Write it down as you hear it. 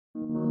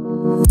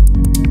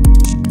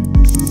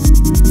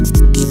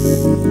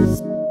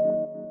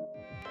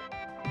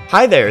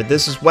Hi there,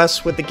 this is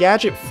Wes with the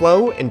Gadget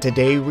Flow, and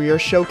today we are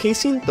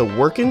showcasing the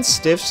Wurkin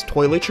Stiffs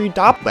Toiletry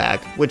Dopp Bag,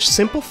 which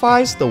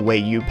simplifies the way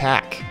you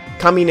pack.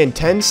 Coming in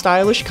 10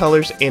 stylish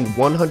colors and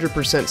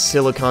 100%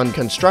 silicone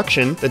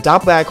construction, the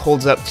Dopp bag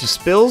holds up to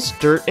spills,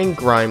 dirt, and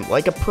grime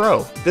like a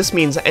pro. This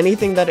means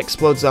anything that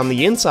explodes on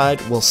the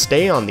inside will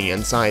stay on the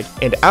inside,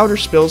 and outer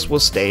spills will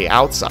stay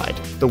outside.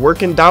 The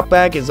Wurkin Dopp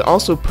bag is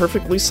also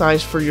perfectly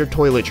sized for your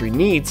toiletry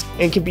needs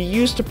and can be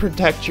used to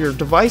protect your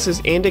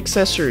devices and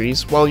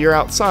accessories while you're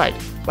outside,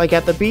 like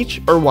at the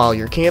beach or while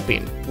you're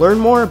camping. Learn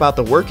more about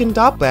the Wurkin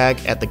Dopp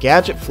bag at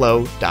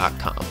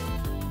thegadgetflow.com.